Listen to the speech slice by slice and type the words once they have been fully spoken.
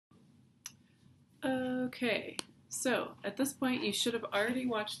Okay, so at this point you should have already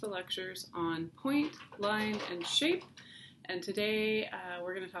watched the lectures on point, line, and shape, and today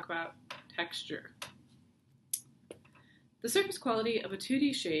we're going to talk about texture. The surface quality of a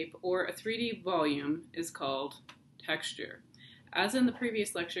 2D shape or a 3D volume is called texture. As in the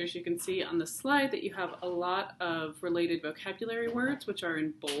previous lectures, you can see on the slide that you have a lot of related vocabulary words which are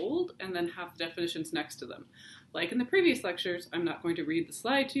in bold and then have definitions next to them. Like in the previous lectures, I'm not going to read the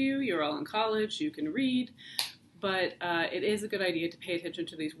slide to you. You're all in college, you can read, but it is a good idea to pay attention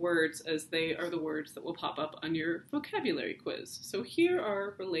to these words as they are the words that will pop up on your vocabulary quiz. So here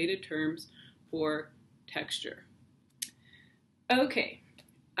are related terms for texture. Okay,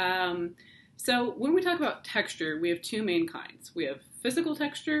 so when we talk about texture, we have two main kinds. We have physical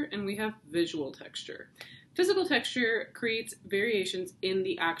texture and we have visual texture. Physical texture creates variations in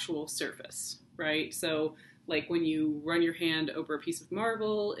the actual surface, right? So like when you run your hand over a piece of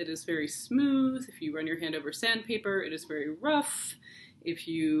marble, it is very smooth. If you run your hand over sandpaper, it is very rough. If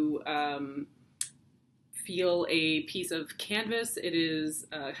you feel a piece of canvas, it is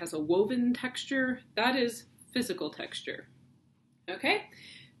has a woven texture. That is physical texture. Okay?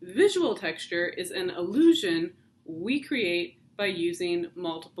 Visual texture is an illusion we create by using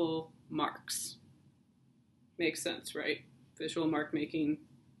multiple marks. Makes sense, right? Visual mark making,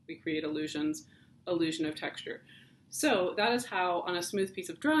 we create illusions, illusion of texture. So that is how on a smooth piece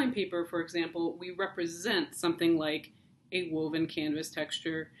of drawing paper, for example, we represent something like a woven canvas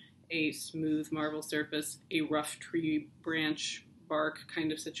texture, a smooth marble surface, a rough tree branch, bark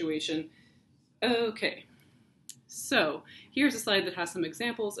kind of situation. Okay. So here's a slide that has some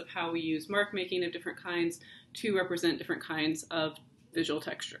examples of how we use mark making of different kinds to represent different kinds of visual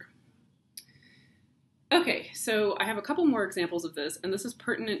texture. Okay, so I have a couple more examples of this, and this is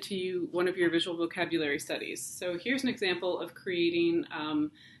pertinent to one of your visual vocabulary studies. So here's an example of creating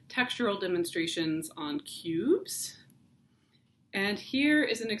textural demonstrations on cubes. And here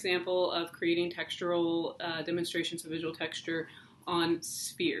is an example of creating textural demonstrations of visual texture on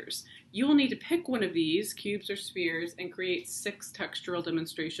spheres. You will need to pick one of these, cubes or spheres, and create 6 textural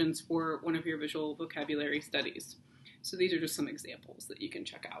demonstrations for one of your visual vocabulary studies. So these are just some examples that you can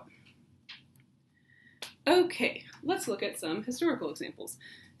check out. Okay, let's look at some historical examples.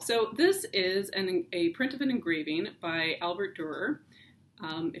 So this is a print of an engraving by Albert Dürer.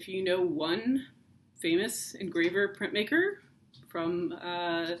 If you know one famous engraver printmaker from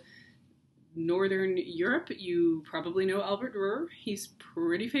Northern Europe, you probably know Albert Dürer. He's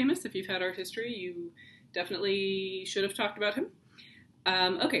pretty famous. If you've had art history, you definitely should have talked about him.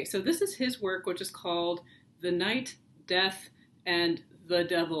 Okay, so this is his work, which is called The Night, Death, and the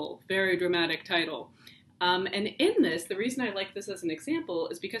Devil. Very dramatic title. And in this, the reason I like this as an example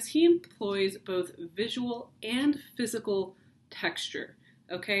is because he employs both visual and physical texture.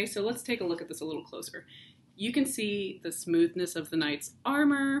 Okay, so let's take a look at this a little closer. You can see the smoothness of the knight's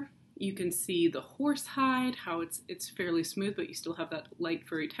armor. You can see the horse hide, how it's fairly smooth, but you still have that light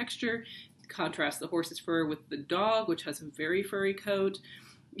furry texture. Contrast the horse's fur with the dog, which has a very furry coat.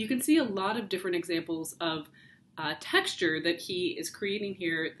 You can see a lot of different examples of texture that he is creating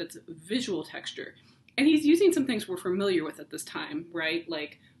here that's visual texture. And he's using some things we're familiar with at this time, right?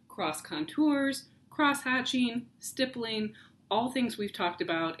 Like cross contours, cross hatching, stippling, all things we've talked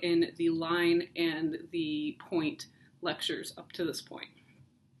about in the line and the point lectures up to this point.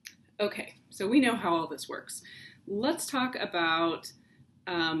 Okay, so we know how all this works. Let's talk about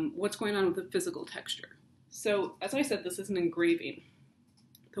what's going on with the physical texture. So, as I said, this is an engraving.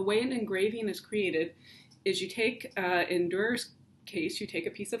 The way an engraving is created is you take, in Dürer's case, you take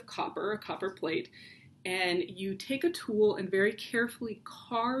a piece of copper, a copper plate, and you take a tool and very carefully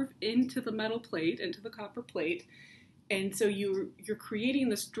carve into the metal plate, into the copper plate, and so you're creating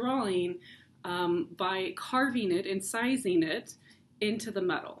this drawing by carving it and sizing it into the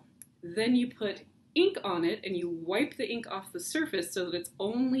metal. Then you put ink on it and you wipe the ink off the surface so that it's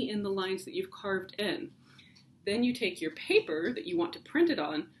only in the lines that you've carved in. Then you take your paper that you want to print it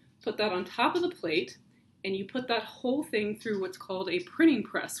on, put that on top of the plate, and you put that whole thing through what's called a printing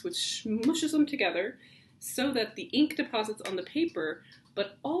press, which smooshes them together so that the ink deposits on the paper,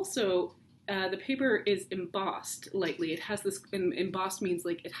 but also the paper is embossed lightly. It has this, embossed means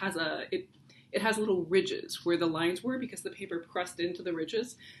like it has little ridges where the lines were because the paper pressed into the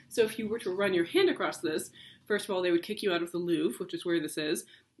ridges. So if you were to run your hand across this, first of all, they would kick you out of the Louvre, which is where this is.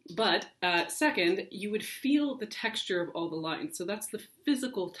 But second, you would feel the texture of all the lines. So that's the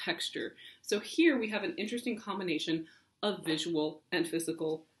physical texture. So here we have an interesting combination of visual and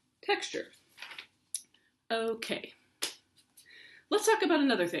physical texture. Okay. Let's talk about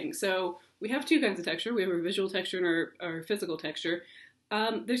another thing. So we have two kinds of texture. We have our visual texture and our physical texture.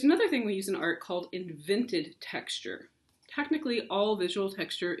 There's another thing we use in art called invented texture. Technically, all visual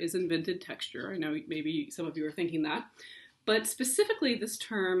texture is invented texture. I know maybe some of you are thinking that. But specifically, this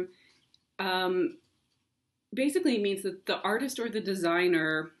term basically means that the artist or the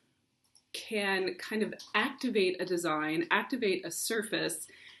designer can kind of activate a design, activate a surface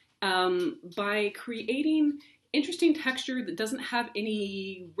by creating interesting texture that doesn't have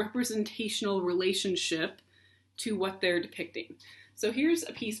any representational relationship to what they're depicting. So here's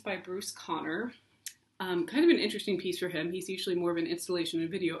a piece by Bruce Conner, kind of an interesting piece for him. He's usually more of an installation and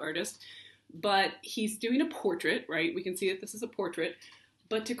video artist, but he's doing a portrait, right? We can see that this is a portrait,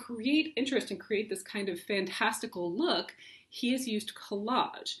 but to create interest and create this kind of fantastical look, he has used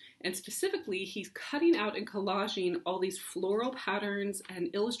collage. And specifically, he's cutting out and collaging all these floral patterns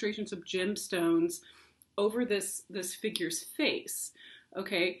and illustrations of gemstones over this figure's face,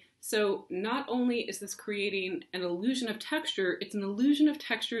 okay? So not only is this creating an illusion of texture, it's an illusion of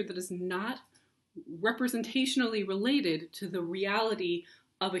texture that is not representationally related to the reality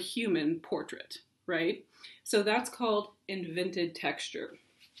of a human portrait, right? So that's called invented texture.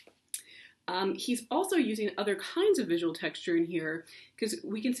 He's also using other kinds of visual texture in here because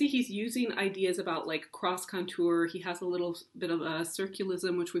we can see he's using ideas about like cross contour. He has a little bit of a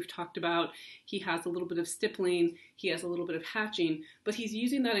circulism, which we've talked about. He has a little bit of stippling. He has a little bit of hatching, but he's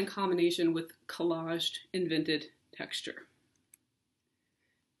using that in combination with collaged invented texture.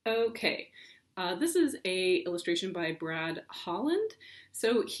 Okay, this is a illustration by Brad Holland.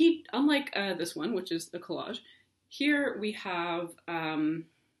 So he, unlike this one, which is a collage, here we have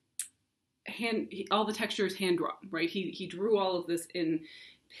all the texture is hand drawn, right? He drew all of this in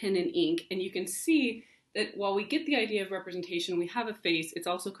pen and ink, and you can see that while we get the idea of representation, we have a face. It's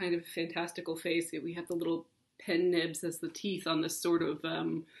also kind of a fantastical face. We have the little pen nibs as the teeth on this sort of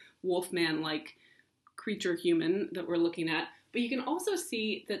wolfman-like creature human that we're looking at. But you can also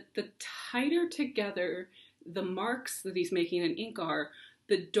see that the tighter together the marks that he's making in ink are,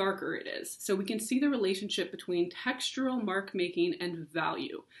 the darker it is. So we can see the relationship between textural mark making and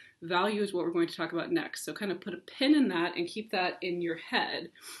value. Value is what we're going to talk about next. So kind of put a pin in that and keep that in your head.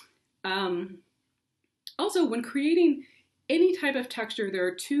 Also, when creating any type of texture, there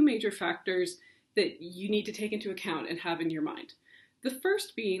are two major factors that you need to take into account and have in your mind. The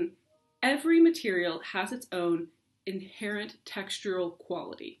first being, every material has its own inherent textural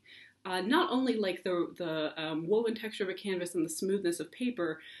quality. Not only like the woven texture of a canvas and the smoothness of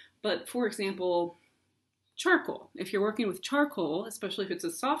paper, but for example, charcoal. If you're working with charcoal, especially if it's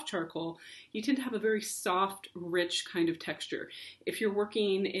a soft charcoal, you tend to have a very soft, rich kind of texture. If you're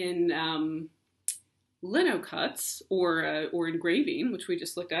working in lino cuts or engraving, which we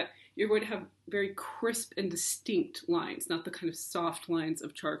just looked at, you're going to have very crisp and distinct lines, not the kind of soft lines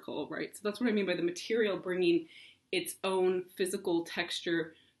of charcoal, right? So that's what I mean by the material bringing its own physical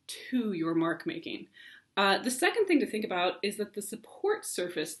texture to your mark making. The second thing to think about is that the support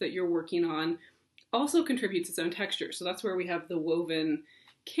surface that you're working on also contributes its own texture. So that's where we have the woven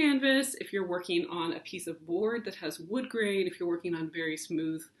canvas. If you're working on a piece of board that has wood grain, if you're working on very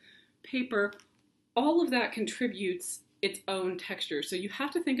smooth paper, all of that contributes its own texture. So you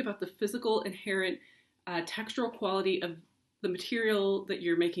have to think about the physical inherent textural quality of the material that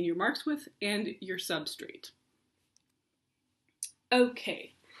you're making your marks with and your substrate.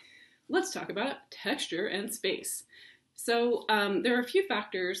 Okay, let's talk about texture and space. So there are a few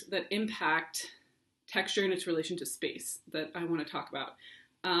factors that impact texture and its relation to space that I want to talk about.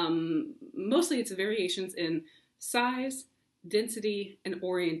 Mostly it's variations in size, density, and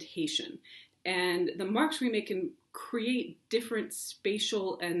orientation. And the marks we make can create different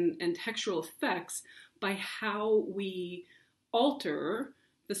spatial and textural effects by how we alter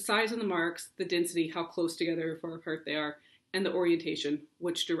the size of the marks, the density, how close together or far apart they are, and the orientation,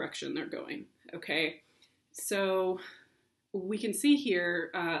 which direction they're going, okay? So we can see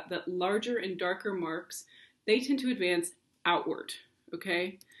here that larger and darker marks, they tend to advance outward,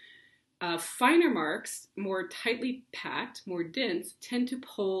 okay? Finer marks, more tightly packed, more dense, tend to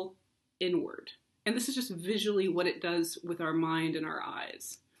pull inward. And this is just visually what it does with our mind and our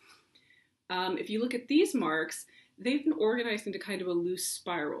eyes. If you look at these marks, they've been organized into kind of a loose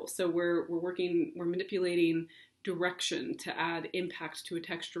spiral. So we're manipulating direction to add impact to a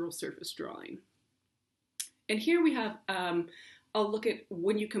textural surface drawing. And here we have a look at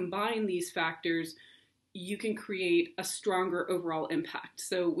when you combine these factors, you can create a stronger overall impact.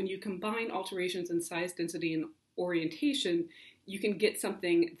 So when you combine alterations in size, density, and orientation, you can get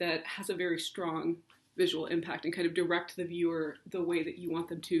something that has a very strong visual impact and kind of direct the viewer the way that you want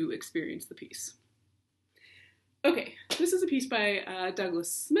them to experience the piece. Okay, this is a piece by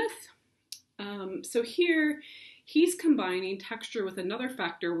Douglas Smith. So here he's combining texture with another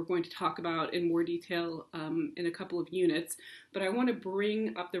factor we're going to talk about in more detail in a couple of units, but I want to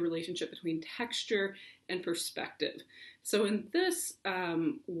bring up the relationship between texture and perspective. So in this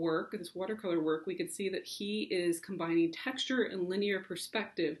work, this watercolor work, we can see that he is combining texture and linear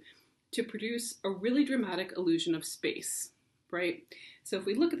perspective to produce a really dramatic illusion of space, right? So if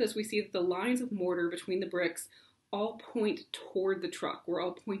we look at this, we see that the lines of mortar between the bricks all point toward the truck. We're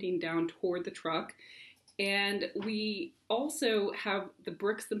all pointing down toward the truck. And we also have the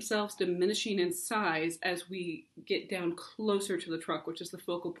bricks themselves diminishing in size as we get down closer to the truck, which is the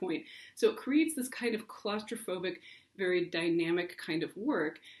focal point. So it creates this kind of claustrophobic, very dynamic kind of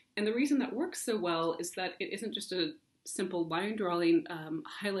work. And the reason that works so well is that it isn't just a simple line drawing,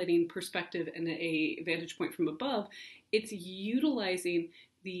 highlighting perspective and a vantage point from above. It's utilizing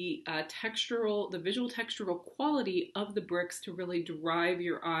the the visual textural quality of the bricks to really drive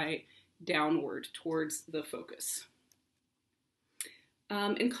your eye downward towards the focus.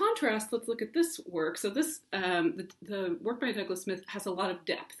 In contrast, let's look at this work. So this, the work by Douglas Smith has a lot of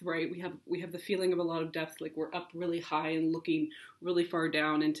depth, right? We have the feeling of a lot of depth, like we're up really high and looking really far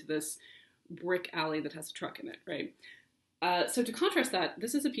down into this brick alley that has a truck in it, right? So to contrast that,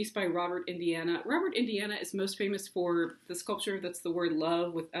 this is a piece by Robert Indiana. Robert Indiana is most famous for the sculpture that's the word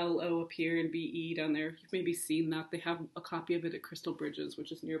love with L-O up here and B-E down there. You've maybe seen that. They have a copy of it at Crystal Bridges,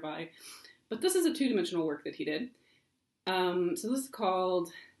 which is nearby. But this is a two-dimensional work that he did. So this is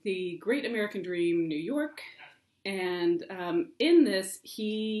called The Great American Dream, New York. And in this,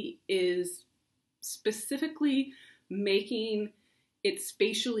 he is specifically making it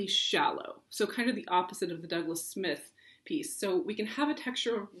spatially shallow. So kind of the opposite of the Douglas Smith piece. So we can have a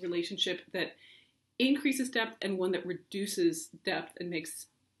textural relationship that increases depth and one that reduces depth and makes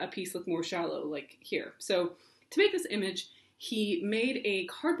a piece look more shallow, like here. So to make this image, he made a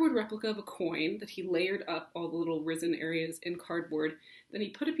cardboard replica of a coin that he layered up all the little risen areas in cardboard. Then he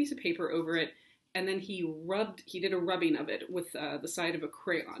put a piece of paper over it, and then he did a rubbing of it with the side of a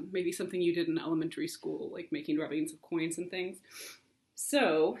crayon, maybe something you did in elementary school, like making rubbings of coins and things.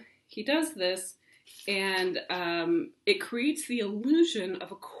 So he does this, and it creates the illusion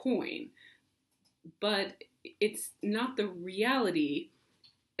of a coin, but it's not the reality.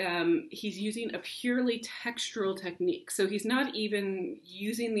 He's using a purely textural technique. So he's not even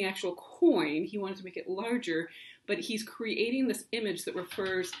using the actual coin. He wanted to make it larger, but he's creating this image that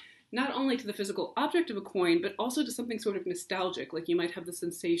refers not only to the physical object of a coin, but also to something sort of nostalgic. Like you might have the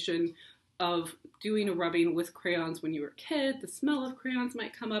sensation of doing a rubbing with crayons when you were a kid. The smell of crayons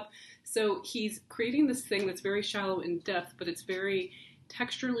might come up. So he's creating this thing that's very shallow in depth, but it's very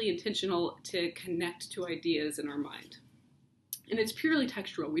texturally intentional to connect to ideas in our mind. And it's purely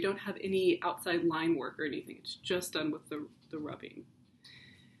textural. We don't have any outside line work or anything. It's just done with the rubbing.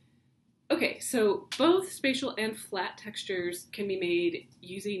 Okay, so both spatial and flat textures can be made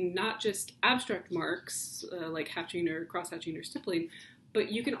using not just abstract marks like hatching or cross-hatching or stippling, but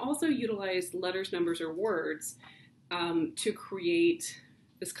you can also utilize letters, numbers, or words to create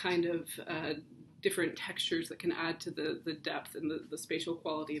this kind of different textures that can add to the depth and the spatial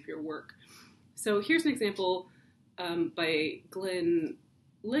quality of your work. So here's an example by Glenn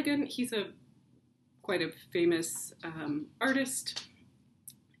Ligon. He's quite a famous artist,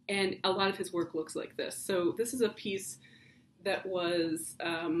 and a lot of his work looks like this. So this is a piece that was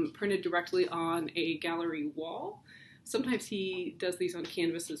printed directly on a gallery wall. Sometimes he does these on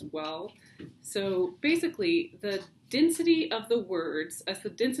canvas as well. So basically, the density of the words, as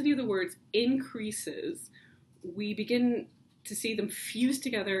the density of the words increases, we begin to see them fuse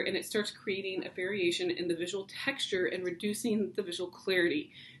together, and it starts creating a variation in the visual texture and reducing the visual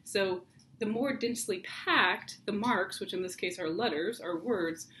clarity. So the more densely packed the marks, which in this case are letters, are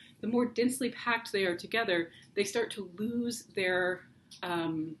words, the more densely packed they are together, they start to lose their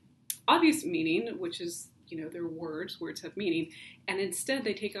obvious meaning, which is, they're words have meaning, and instead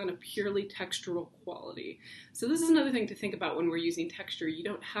they take on a purely textural quality. So this is another thing to think about when we're using texture. You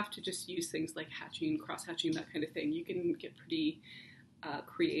don't have to just use things like hatching, cross-hatching, that kind of thing. You can get pretty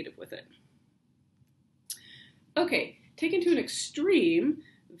creative with it. Okay, taken to an extreme,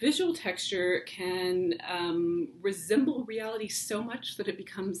 visual texture can resemble reality so much that it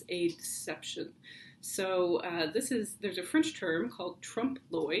becomes a deception. So there's a French term called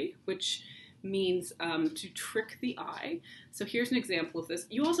trompe-l'oeil, which means to trick the eye. So here's an example of this.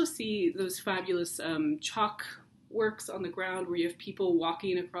 You also see those fabulous chalk works on the ground where you have people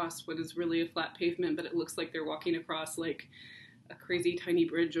walking across what is really a flat pavement, but it looks like they're walking across like a crazy tiny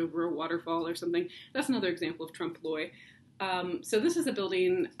bridge over a waterfall or something. That's another example of trompe-l'oeil. So this is a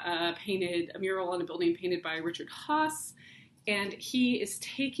building a mural on a building painted by Richard Haas, and he is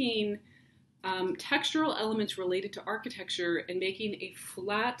taking textural elements related to architecture and making a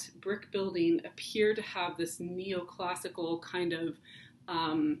flat brick building appear to have this neoclassical kind of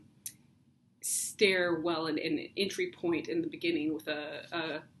stairwell and an entry point in the beginning with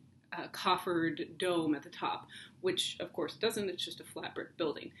a coffered dome at the top, which of course doesn't, it's just a flat brick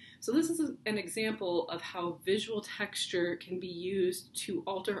building. So this is an example of how visual texture can be used to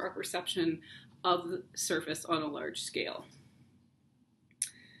alter our perception of the surface on a large scale.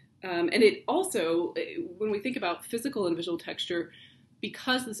 And it also, when we think about physical and visual texture,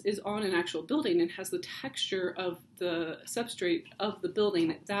 because this is on an actual building and has the texture of the substrate of the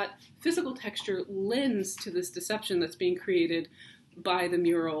building, that physical texture lends to this deception that's being created by the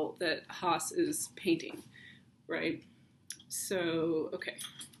mural that Haas is painting, right? So, okay,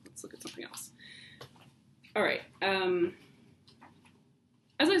 let's look at something else. All right.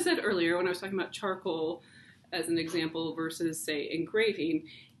 As I said earlier, when I was talking about charcoal as an example versus, say, engraving,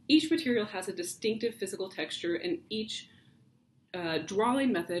 each material has a distinctive physical texture, and each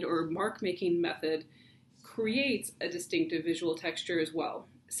drawing method or mark-making method creates a distinctive visual texture as well.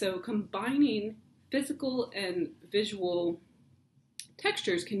 So combining physical and visual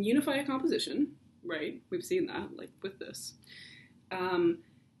textures can unify a composition, right? We've seen that, like with this. And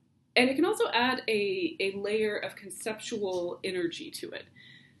it can also add a layer of conceptual energy to it.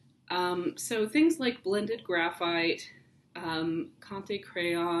 So things like blended graphite, Conte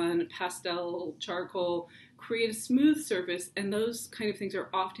crayon, pastel charcoal create a smooth surface, and those kind of things are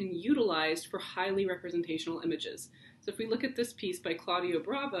often utilized for highly representational images. So if we look at this piece by Claudio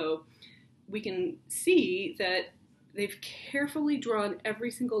Bravo, we can see that they've carefully drawn every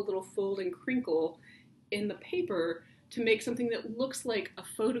single little fold and crinkle in the paper to make something that looks like a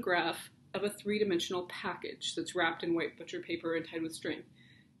photograph of a three-dimensional package that's wrapped in white butcher paper and tied with string.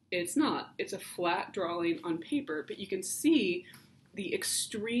 It's not. It's a flat drawing on paper, but you can see the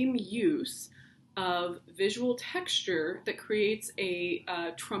extreme use of visual texture that creates a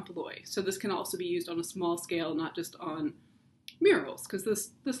trompe l'oeil. So this can also be used on a small scale, not just on murals, because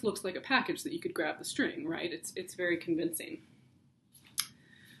this looks like a package that you could grab the string, right? It's very convincing.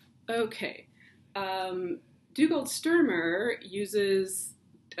 Okay. Dugald Sturmer uses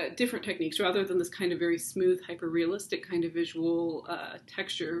different techniques rather than this kind of very smooth, hyper-realistic kind of visual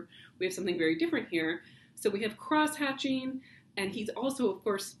texture. We have something very different here. So we have cross-hatching, and he's also, of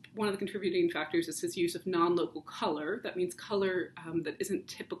course, one of the contributing factors is his use of non-local color. That means color that isn't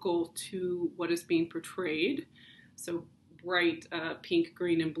typical to what is being portrayed. So bright pink,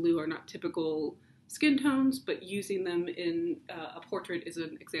 green, and blue are not typical skin tones, but using them in a portrait is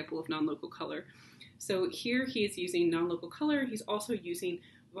an example of non-local color. So here he is using non-local color. He's also using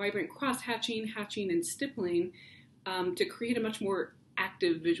vibrant cross-hatching, hatching, and stippling to create a much more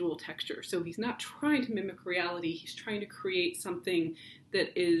active visual texture. So he's not trying to mimic reality. He's trying to create something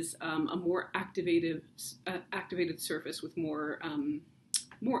that is a more activated surface with more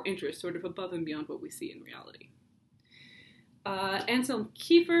interest, sort of above and beyond what we see in reality. Anselm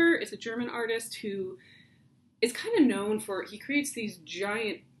Kiefer is a German artist who is kind of known for, he creates these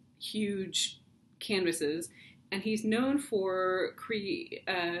giant, huge canvases, and he's known for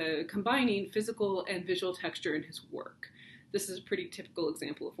combining physical and visual texture in his work. This is a pretty typical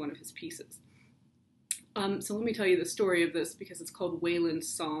example of one of his pieces. So let me tell you the story of this because it's called Wayland's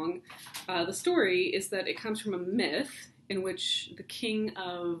Song. The story is that it comes from a myth in which the king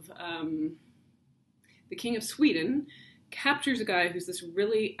of Sweden captures a guy who's this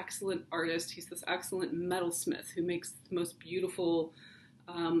really excellent artist. He's this excellent metalsmith who makes the most beautiful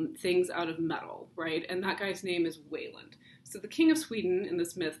things out of metal, right? And that guy's name is Wayland. So the king of Sweden in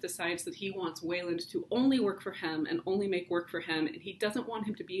this myth decides that he wants Wayland to only work for him and only make work for him, and he doesn't want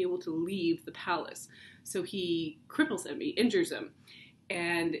him to be able to leave the palace. So he cripples him, he injures him.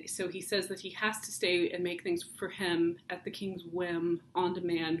 And so he says that he has to stay and make things for him at the king's whim, on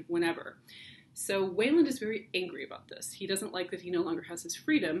demand, whenever. So Wayland is very angry about this. He doesn't like that he no longer has his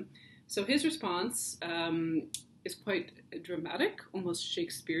freedom. So his response is quite dramatic, almost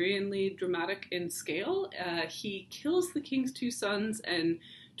Shakespeareanly dramatic in scale. He kills the king's two sons and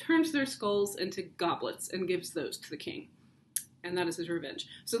turns their skulls into goblets and gives those to the king. And that is his revenge.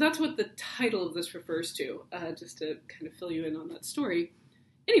 So that's what the title of this refers to, just to kind of fill you in on that story.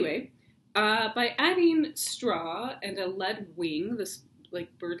 Anyway, by adding straw and a lead wing, this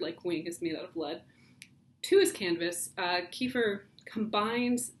like bird-like wing is made out of lead, to his canvas, Kiefer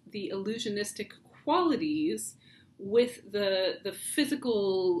combines the illusionistic qualities with the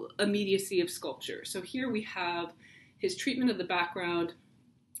physical immediacy of sculpture. So here we have his treatment of the background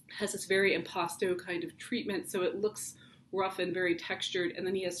has this very impasto kind of treatment, so it looks rough and very textured, and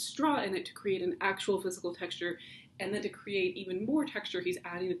then he has straw in it to create an actual physical texture, And then to create even more texture, he's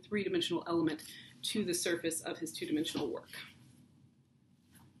adding a three-dimensional element to the surface of his two-dimensional work.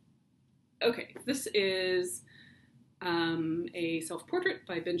 Okay, this is a self-portrait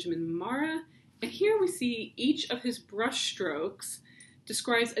by Benjamin Marra. And here we see each of his brush strokes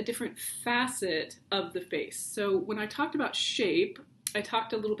describes a different facet of the face. So when I talked about shape, I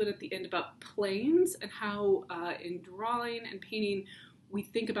talked a little bit at the end about planes and how in drawing and painting we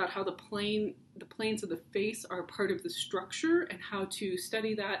think about how the planes of the face are part of the structure and how to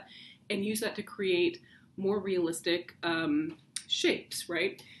study that and use that to create more realistic shapes,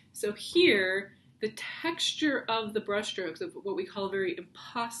 right? So here, the texture of the brushstrokes, of what we call a very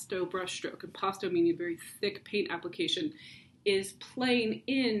impasto brushstroke, impasto meaning very thick paint application, is playing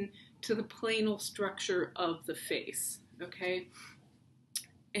in to the planal structure of the face, okay?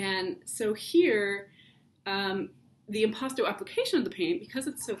 And so here, the impasto application of the paint, because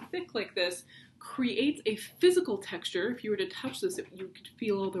it's so thick like this, creates a physical texture. If you were to touch this, you could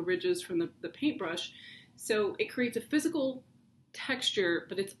feel all the ridges from the paintbrush. So it creates a physical texture,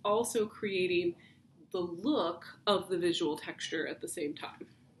 but it's also creating the look of the visual texture at the same time.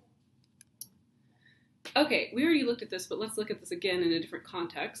 Okay, we already looked at this, but let's look at this again in a different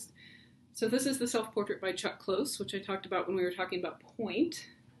context. So this is the self-portrait by Chuck Close, which I talked about when we were talking about point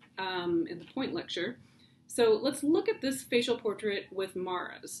in the point lecture. So let's look at this facial portrait with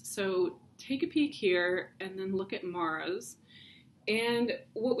Marra's. So take a peek here and then look at Marra's. And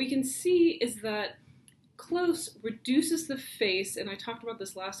what we can see is that Close reduces the face, and I talked about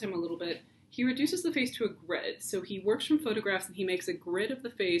this last time a little bit, he reduces the face to a grid. So he works from photographs and he makes a grid of the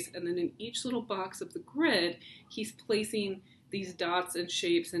face, and then in each little box of the grid, he's placing these dots and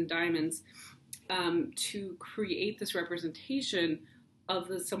shapes and diamonds to create this representation of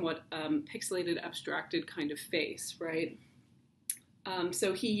the somewhat pixelated, abstracted kind of face, right?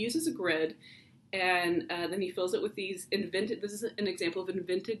 So he uses a grid, and then he fills it with these invented, this is an example of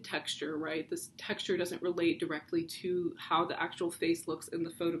invented texture, right? This texture doesn't relate directly to how the actual face looks in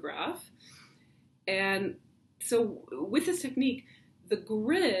the photograph. And so with this technique, the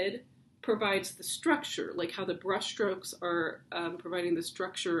grid provides the structure, like how the brush strokes are providing the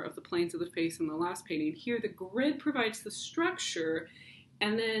structure of the planes of the face in the last painting. Here, the grid provides the structure,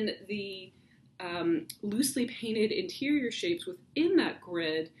 and then the loosely painted interior shapes within that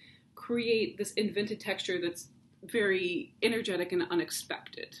grid create this invented texture that's very energetic and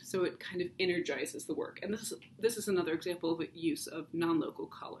unexpected. So it kind of energizes the work. And this is another example of use of non-local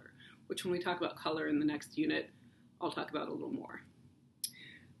color, which when we talk about color in the next unit, I'll talk about a little more.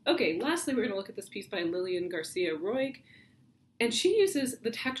 Okay, lastly, we're going to look at this piece by Lillian Garcia Roig, and she uses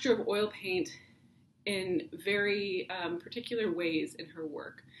the texture of oil paint in very particular ways in her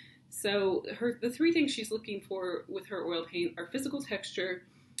work. So the three things she's looking for with her oil paint are physical texture,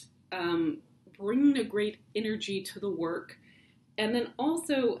 bringing a great energy to the work, and then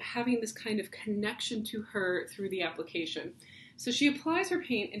also having this kind of connection to her through the application. So she applies her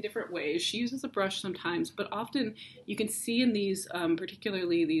paint in different ways. She uses a brush sometimes, but often you can see in these,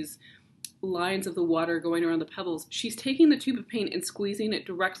 particularly these lines of the water going around the pebbles, she's taking the tube of paint and squeezing it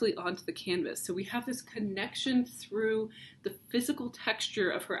directly onto the canvas. So we have this connection through the physical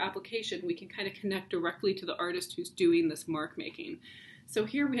texture of her application. We can kind of connect directly to the artist who's doing this mark making. So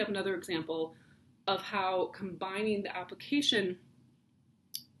here we have another example of how combining the application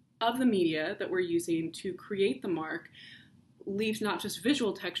of the media that we're using to create the mark leaves not just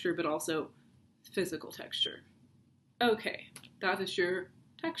visual texture, but also physical texture. Okay, that is your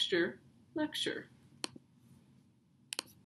texture lecture.